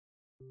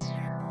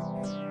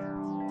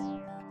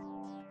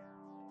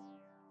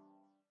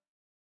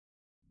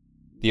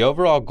The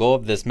overall goal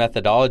of this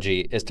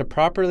methodology is to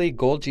properly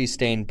Golgi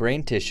stain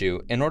brain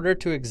tissue in order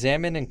to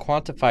examine and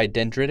quantify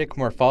dendritic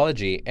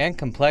morphology and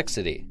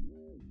complexity.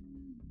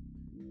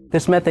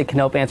 This method can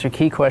help answer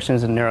key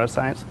questions in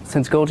neuroscience.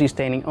 Since Golgi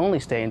staining only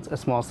stains a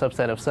small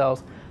subset of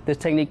cells, this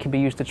technique can be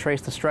used to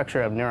trace the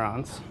structure of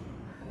neurons.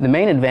 The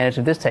main advantage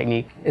of this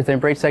technique is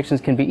that brain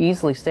sections can be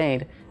easily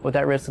stained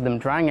without risk of them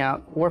drying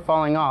out or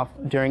falling off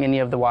during any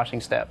of the washing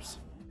steps.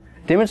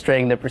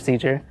 Demonstrating the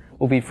procedure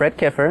will be Fred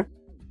Kiffer,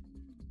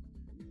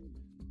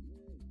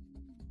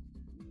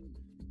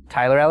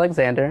 Tyler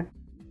Alexander,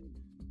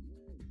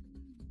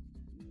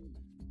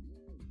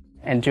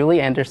 and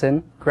Julie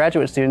Anderson,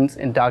 graduate students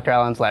in Dr.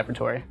 Allen's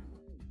laboratory.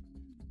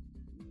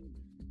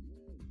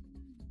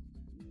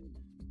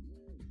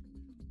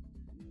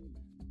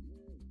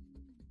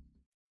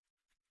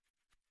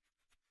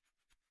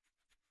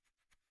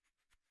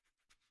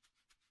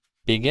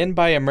 Begin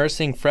by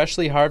immersing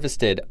freshly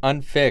harvested,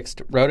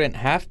 unfixed rodent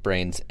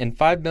half-brains in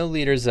 5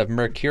 milliliters of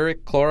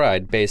mercuric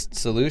chloride-based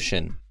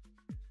solution.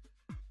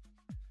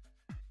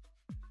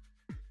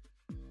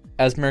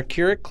 As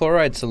mercuric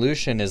chloride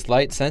solution is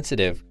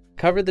light-sensitive,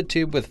 cover the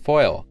tube with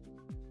foil.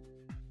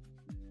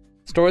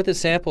 Store the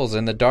samples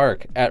in the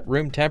dark at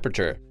room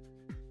temperature.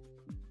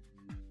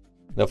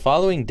 The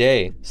following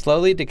day,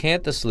 slowly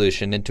decant the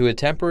solution into a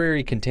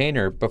temporary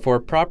container before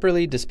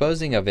properly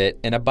disposing of it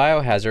in a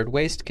biohazard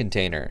waste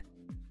container.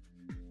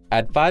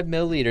 Add 5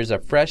 milliliters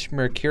of fresh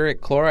mercuric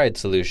chloride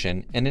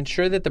solution and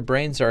ensure that the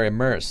brains are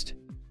immersed.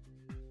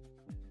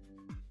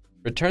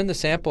 Return the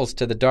samples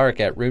to the dark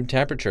at room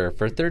temperature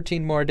for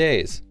 13 more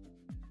days.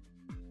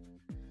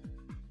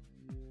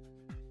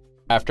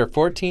 After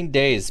 14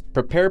 days,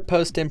 prepare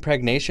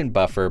post-impregnation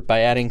buffer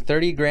by adding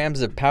 30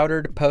 grams of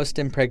powdered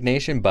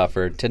post-impregnation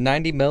buffer to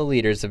 90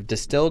 milliliters of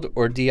distilled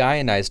or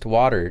deionized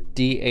water,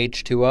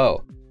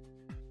 DH2O.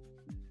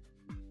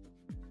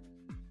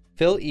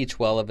 Fill each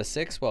well of a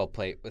 6-well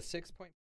plate with 6.